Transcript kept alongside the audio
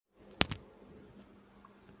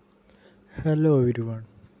Hello everyone,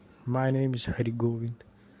 my name is Hari Govind,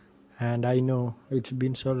 and I know it's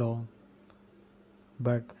been so long,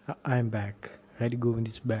 but I'm back. Hari Govind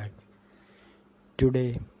is back.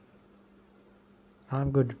 Today,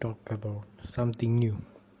 I'm going to talk about something new.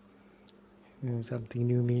 Something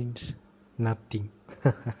new means nothing.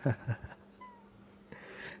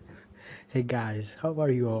 Hey guys, how are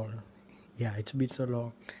you all? Yeah, it's been so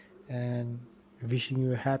long, and wishing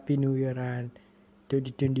you a happy new year. And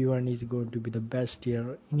 2021 is going to be the best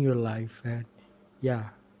year in your life. And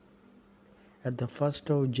yeah, at the first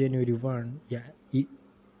of January 1,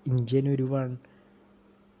 in January 1,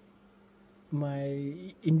 my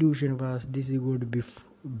intuition was this is going to be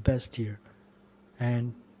best year,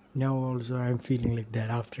 and now also I'm feeling like that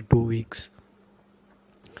after 2 weeks.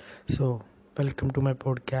 So welcome to my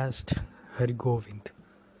podcast, Hari Govind.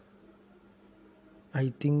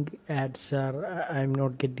 I think ads are I'm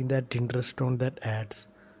not getting that interest on that ads,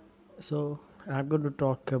 so I'm going to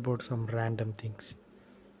talk about some random things.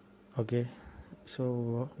 Okay,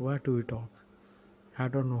 so what do we talk? I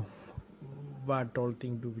don't know what all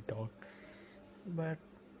thing do we talk, but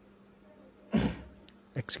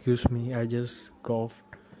excuse me, I just coughed.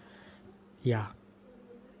 Yeah,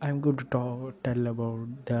 I'm going to tell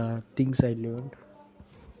about the things I learned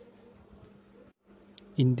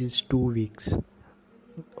in these 2 weeks.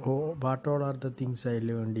 Oh, what all are the things I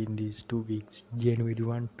learned in these 2 weeks, January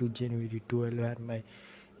 1 to January 12, and my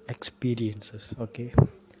experiences. Okay,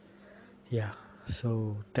 yeah.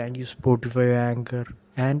 So, thank you, Spotify Anchor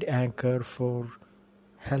and Anchor, for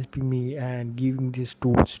helping me and giving these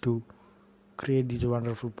tools to create this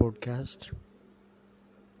wonderful podcast.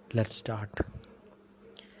 Let's start.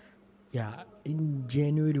 Yeah, in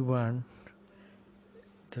January 1,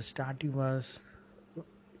 the starting was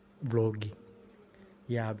vlogging.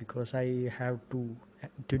 Yeah, because I have to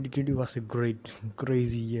 2020 was a great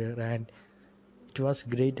crazy year, and it was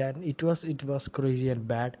great, and it was crazy and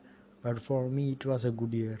bad, but for me it was a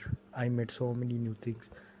good year. I met so many new things,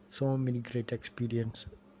 so many great experience.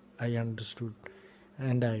 I understood,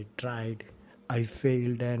 and I tried, I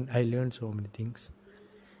failed, and I learned so many things.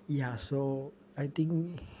 Yeah, so I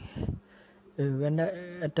think when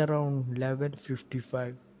at around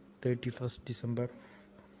 11:55, 31st December,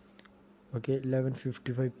 okay,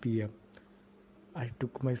 11:55 p.m, I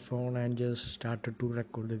took my phone and just started to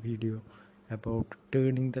record the video about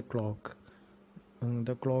turning the clock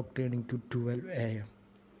turning to 12 a.m.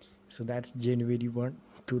 So that's January 1,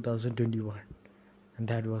 2021. And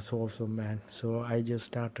that was awesome, man. So I just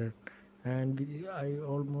started, and I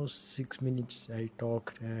almost 6 minutes I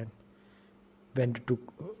talked, and went to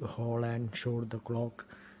hall and showed the clock,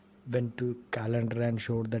 went to calendar and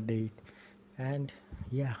showed the date. And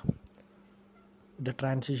yeah, the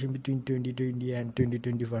transition between 2020 and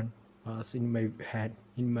 2021 was in my head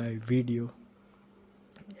in my video,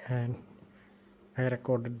 and I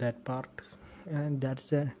recorded that part. And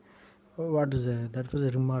that's a what is a that was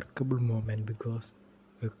a remarkable moment, because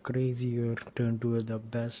a crazy year turned to the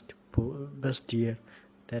best year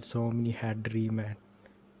that so many had dreamed, and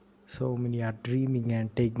so many are dreaming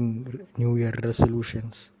and taking new year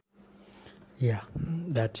resolutions. Yeah,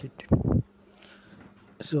 that's it.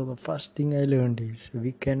 So the first thing I learned is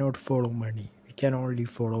we cannot follow money, we can only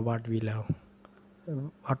follow what we love.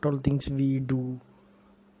 What all things we do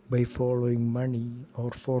by following money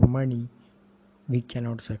or for money, we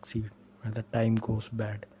cannot succeed when the time goes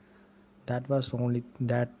bad. That was only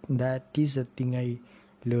that is a thing I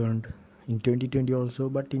learned in 2020 also,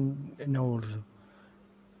 but in now also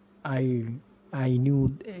i I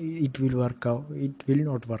knew it will work out, it will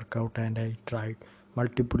not work out, and I tried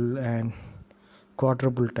multiple and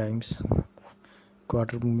quadruple times.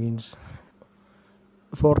 Quadruple means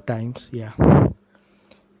 4 times, yeah.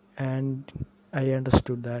 And I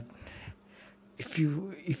understood that if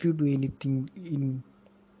you do anything in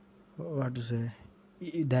what to say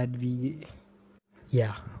that we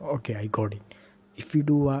yeah, okay, I got it. If we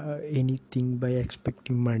do anything by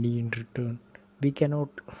expecting money in return, we cannot,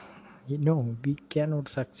 we cannot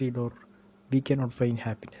succeed, or we cannot find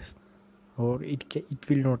happiness, or it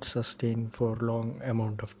will not sustain for long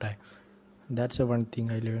amount of time. That's the one thing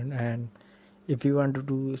I learned. And if you want to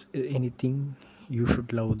do anything, you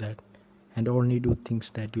should love that, and only do things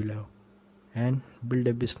that you love, and build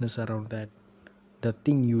a business around that, the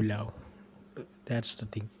thing you love. That's the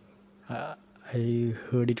thing. uh, I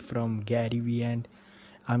heard it from Gary Vee, and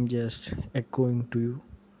I'm just echoing to you.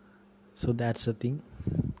 So that's the thing.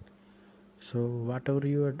 So whatever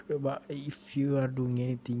you are, if you are doing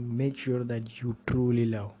anything, make sure that you truly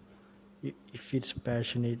love. If it's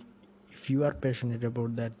passionate, if you are passionate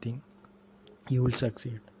about that thing, you will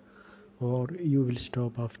succeed. or you will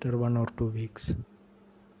stop after 1 or 2 weeks.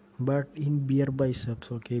 But in Beer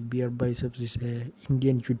Biceps, okay, Beer Biceps is a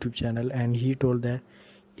Indian YouTube channel, and he told that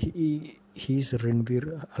he's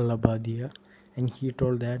Ranveer Alabadia, and he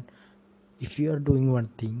told that if you are doing one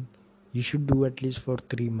thing, you should do at least for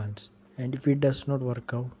 3 months, and if it does not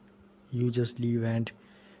work out, you just leave and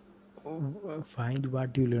find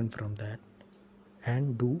what you learn from that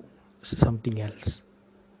and do something else.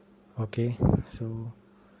 Okay, so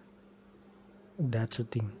that's the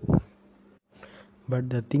thing. But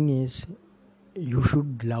the thing is, you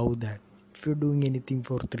should love that. If you're doing anything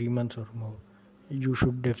for 3 months or more, you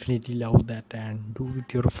should definitely love that and do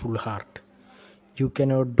with your full heart. You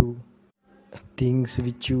cannot do things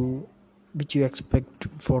which you expect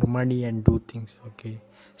for money and do things. Okay,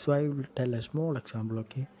 so I will tell a small example.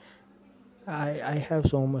 Okay, I have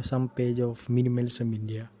some page of minimalism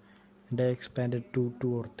India, and I expanded to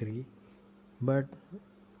two or three, but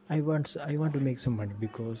I want to make some money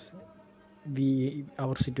because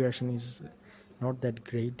our situation is not that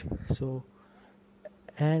great. So,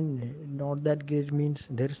 and not that great means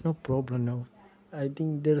there is no problem now. I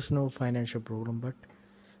think there is no financial problem, but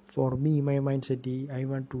for me, my mindset is I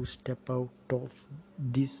want to step out of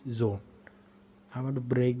this zone. I want to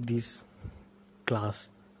break this class.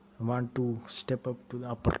 I want to step up to the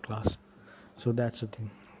upper class. So that's the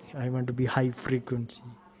thing. I want to be high frequency.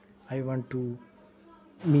 I want to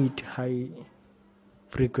meet high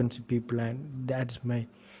frequency people, and that's my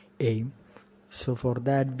aim. So for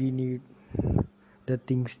that we need the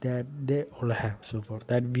things that they all have. So for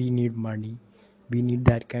that we need money. We need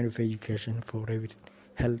that kind of education for everything,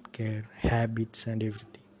 healthcare, habits, and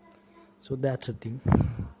everything. So that's the thing.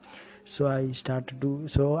 So I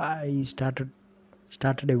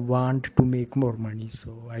started a want to make more money.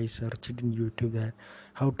 So I searched in YouTube that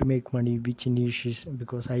how to make money, which niche is,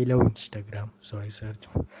 because I love Instagram. So I searched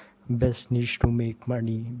best niche to make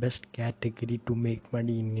money, best category to make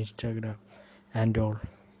money in Instagram and all.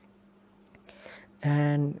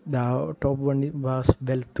 And the top one was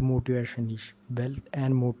wealth motivation niche, wealth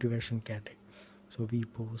and motivation category. So we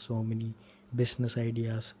post so many business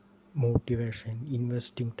ideas, motivation,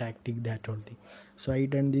 investing tactic, that all thing. So I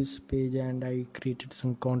done this page and I created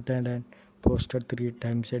some content and posted 3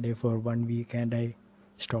 times a day for 1 week, and I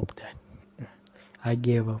stopped that. I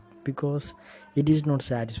gave up because it is not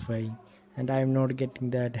satisfying, and I am not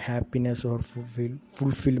getting that happiness or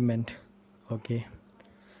fulfillment. Okay,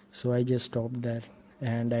 so I just stopped that,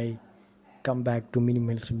 and I come back to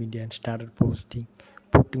minimalism media and started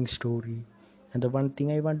putting story. And the one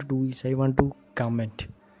thing I want to do is I want to comment.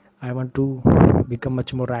 I want to become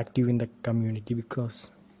much more active in the community,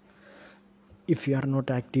 because if you are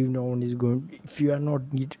not active, no one is going. If you are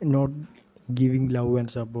not giving love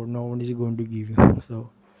and support, no one is going to give you. So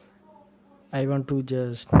I want to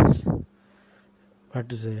just, what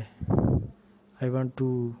to say, I want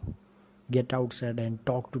to get outside and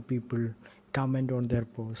talk to people, comment on their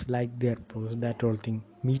posts, like their posts, that whole thing,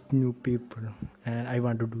 meet new people, and I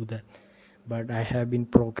want to do that. But I have been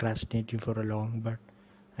procrastinating for a long, but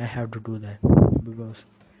I have to do that because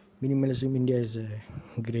minimalism India is a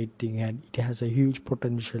great thing and it has a huge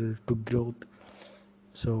potential to growth.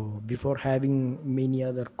 So before having many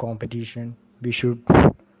other competition, we should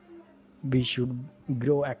we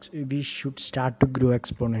should start to grow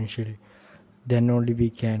exponentially. Then only we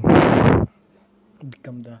can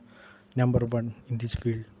become the number one in this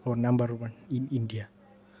field or number one in India.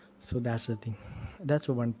 So that's the thing. That's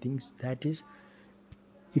one thing. That is,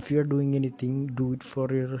 if you're doing anything, do it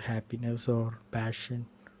for your happiness or passion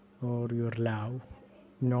or your love.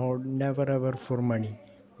 No, never ever for money.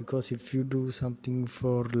 Because if you do something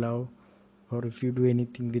for love, or if you do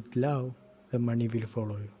anything with love, the money will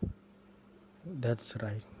follow you. That's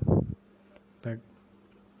right. But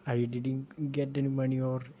I didn't get any money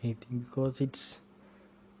or anything because it's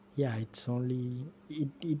only,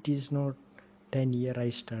 it is not 10 year I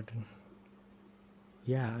started.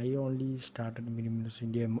 Yeah, I only started Minimalist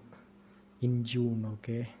India in June.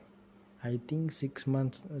 Okay, I think 6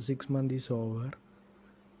 months is over,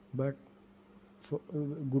 but for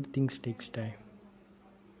good things takes time.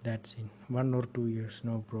 That's in 1 or 2 years,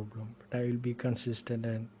 no problem. But I will be consistent,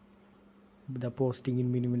 and the posting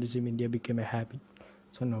in Minimalism India became a habit,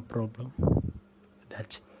 so no problem.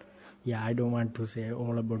 That's, yeah, I don't want to say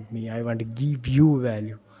all about me. I want to give you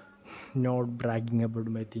value, not bragging about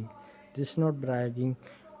my thing. This is not bragging.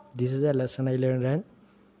 This is a lesson I learned, and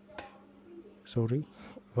sorry,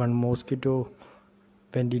 one mosquito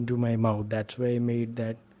went into my mouth. That's why I made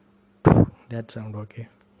that sound. Okay.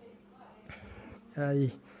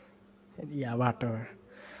 I Yeah, whatever.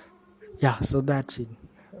 Yeah, so that's it.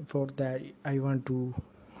 For that, I want to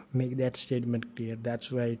make that statement clear.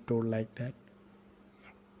 That's why I told like that.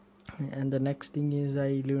 And the next thing is,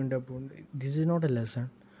 I learned about, this is not a lesson,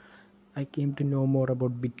 I came to know more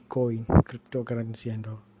about Bitcoin, cryptocurrency and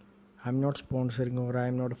all. I'm not sponsoring or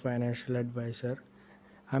I'm not a financial advisor.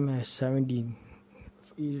 I'm a 17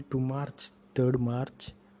 to March 3rd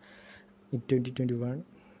March in 2021.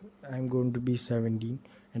 I'm going to be 17,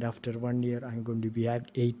 and after 1 year I'm going to be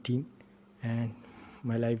at 18, and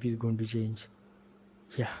my life is going to change.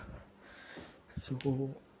 Yeah.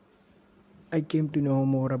 So I came to know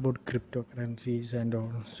more about cryptocurrencies and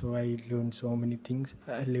all. So I learned so many things.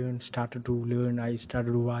 Started to learn. I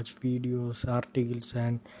started to watch videos, articles,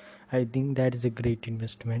 and I think that is a great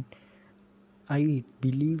investment. I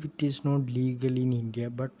believe it is not legal in India,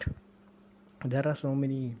 but there are so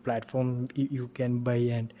many platforms you can buy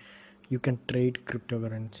and you can trade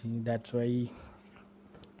cryptocurrency. That's why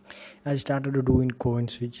I started to do in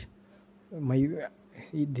CoinSwitch. My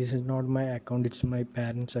this is not my account; it's my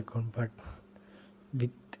parents' account, but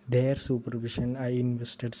with their supervision I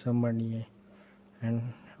invested some money,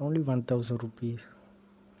 and only 1000 rupees,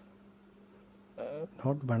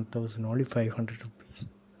 not 1000, only 500 rupees,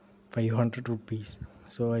 500 rupees.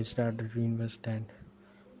 So I started to invest, and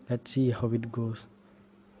let's see how it goes.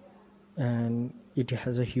 And it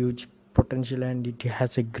has a huge potential and it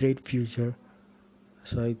has a great future.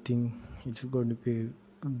 So I think it's going to be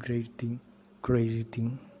a great thing, crazy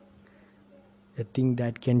thing, a thing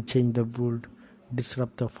that can change the world,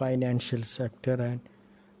 disrupt the financial sector and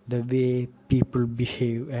the way people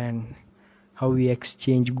behave and how we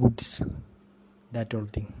exchange goods, that whole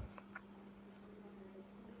thing.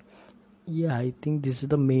 Yeah, I think this is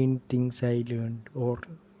the main things I learned, or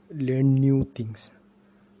learn new things.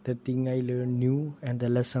 The thing I learned new and the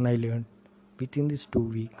lesson I learned within these 2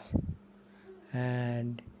 weeks.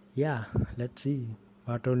 And yeah, let's see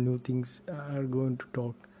what all new things are going to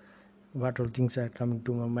talk, what all things are coming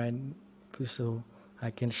to my mind, so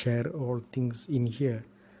I can share all things in here.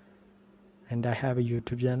 And I have a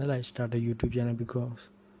YouTube channel. I started a YouTube channel because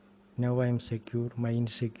now I am secure, my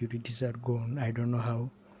insecurities are gone. I don't know how.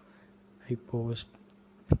 I post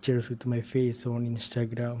pictures with my face on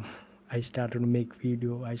Instagram. I started to make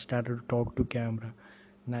video, I started to talk to camera.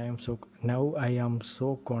 Now I am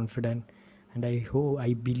so confident, and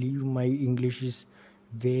I believe my English is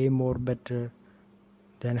way more better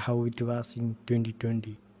than how it was in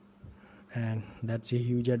 2020, and that's a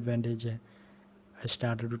huge advantage. I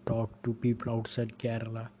started to talk to people outside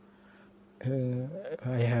Kerala.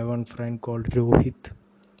 I have one friend called Rohit,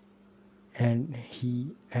 and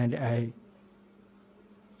he and I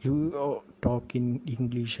you talk in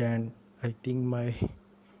English, and I think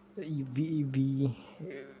we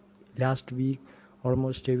last week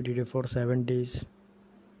almost every day for 7 days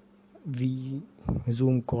we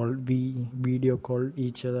Zoom call, we video call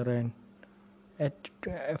each other, and at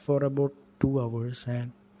for about 2 hours,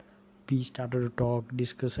 and we started to talk,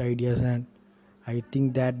 discuss ideas, and I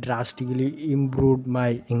think that drastically improved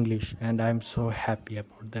my English, and I'm so happy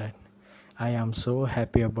about that. I am so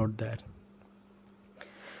happy about that.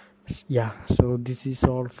 Yeah, so this is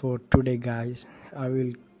all for today, guys. I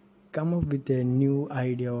will come up with a new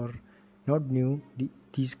idea, or not new,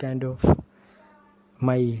 these kind of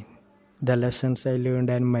my the lessons I learned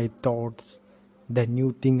and my thoughts, the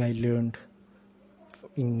new thing I learned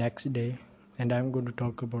in next day, and I'm going to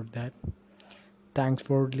talk about that. Thanks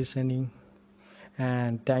for listening,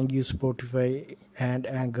 and thank you Spotify and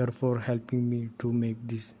Anchor for helping me to make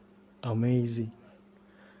this amazing,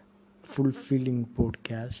 fulfilling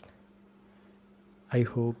podcast. I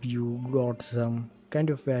hope you got some kind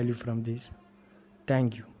of value from this.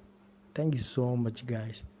 Thank you. Thank you so much,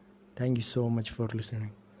 guys. Thank you so much for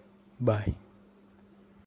listening. Bye.